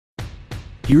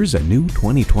Here's a new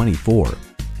 2024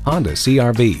 Honda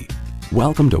CR-V.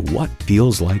 Welcome to what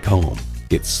feels like home.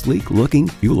 It's sleek-looking,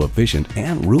 fuel-efficient,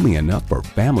 and roomy enough for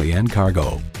family and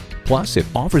cargo. Plus, it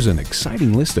offers an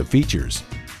exciting list of features: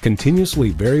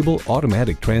 continuously variable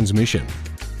automatic transmission,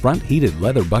 front heated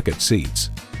leather bucket seats,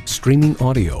 streaming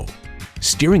audio,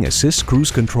 steering assist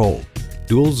cruise control,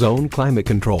 dual zone climate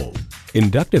control,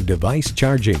 inductive device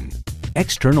charging,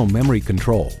 external memory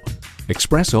control,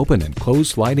 express open and close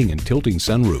sliding and tilting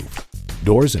sunroof,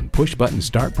 doors and push button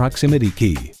start proximity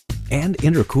key, and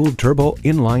intercooled turbo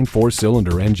inline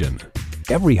 4-cylinder engine.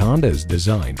 Every Honda is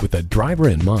designed with the driver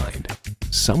in mind.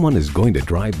 Someone is going to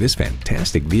drive this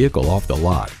fantastic vehicle off the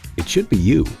lot. It should be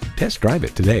you. Test drive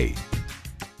it today.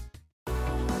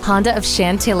 Honda of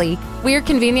Chantilly. We're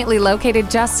conveniently located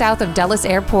just south of Dulles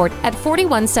Airport at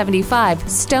 4175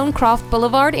 Stonecroft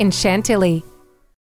Boulevard in Chantilly.